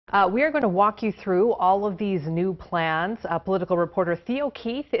We are going to walk you through all of these new plans. Political reporter Theo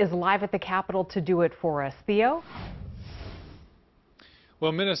Keith is live at the Capitol to do it for us. Theo?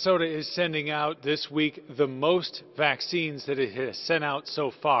 Well, Minnesota is sending out this week the most vaccines that it has sent out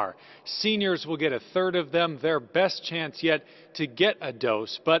so far. Seniors will get a third of them, their best chance yet to get a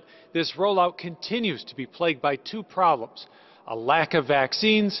dose. But this rollout continues to be plagued by two problems: a lack of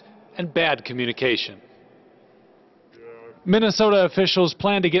vaccines and bad communication. Minnesota officials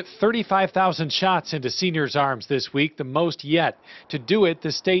plan to get 35,000 shots into seniors' arms this week, the most yet. To do it,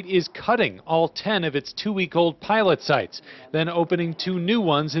 the state is cutting all 10 of its 2-week-old pilot sites, then opening 2 new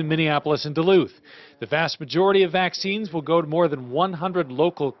ones in Minneapolis and Duluth. The vast majority of vaccines will go to more than 100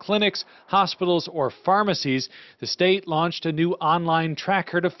 local clinics, hospitals, or pharmacies. The state launched a new online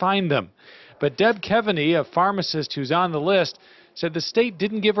tracker to find them. But Deb Kevaney, a pharmacist who's on the list, said the state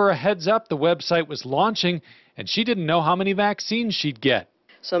didn't give her a heads up the website was launching, and she didn't know how many vaccines she'd get.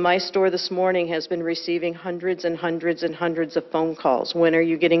 So my store this morning has been receiving hundreds and hundreds and hundreds of phone calls. When are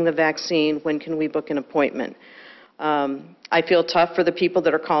you getting the vaccine? When can we book an appointment? I feel tough for the people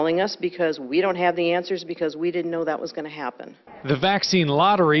that are calling us because we don't have the answers because we didn't know that was going to happen. The vaccine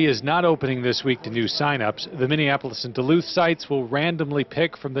lottery is not opening this week to new signups. The Minneapolis and Duluth sites will randomly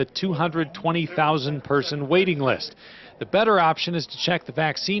pick from the 220,000-person waiting list. The better option is to check the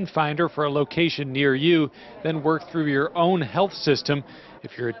vaccine finder for a location near you, then work through your own health system.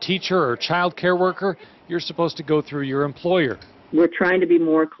 If you're a teacher or child care worker, you're supposed to go through your employer. We're trying to be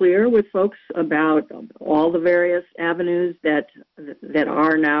more clear with folks about all the various avenues that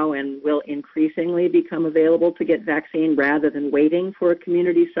are now and will increasingly become available to get vaccine rather than waiting for a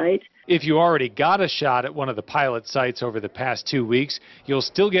community site. If you already got a shot at one of the pilot sites over the past 2 weeks, you'll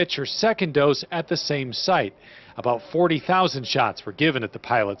still get your second dose at the same site. About 40,000 shots were given at the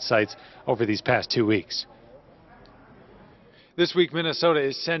pilot sites over these past 2 weeks. This week, Minnesota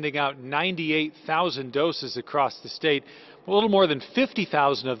is sending out 98,000 doses across the state. A little more than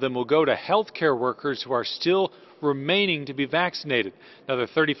 50,000 of them will go to healthcare workers who are still remaining to be vaccinated. Another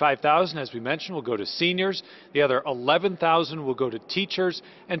 35,000, as we mentioned, will go to seniors. The other 11,000 will go to teachers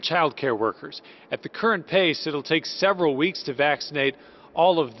and child care workers. At the current pace, it'll take several weeks to vaccinate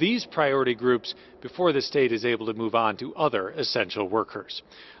all of these priority groups before the state is able to move on to other essential workers.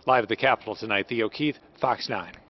 Live at the Capitol tonight, Theo Keith, Fox 9.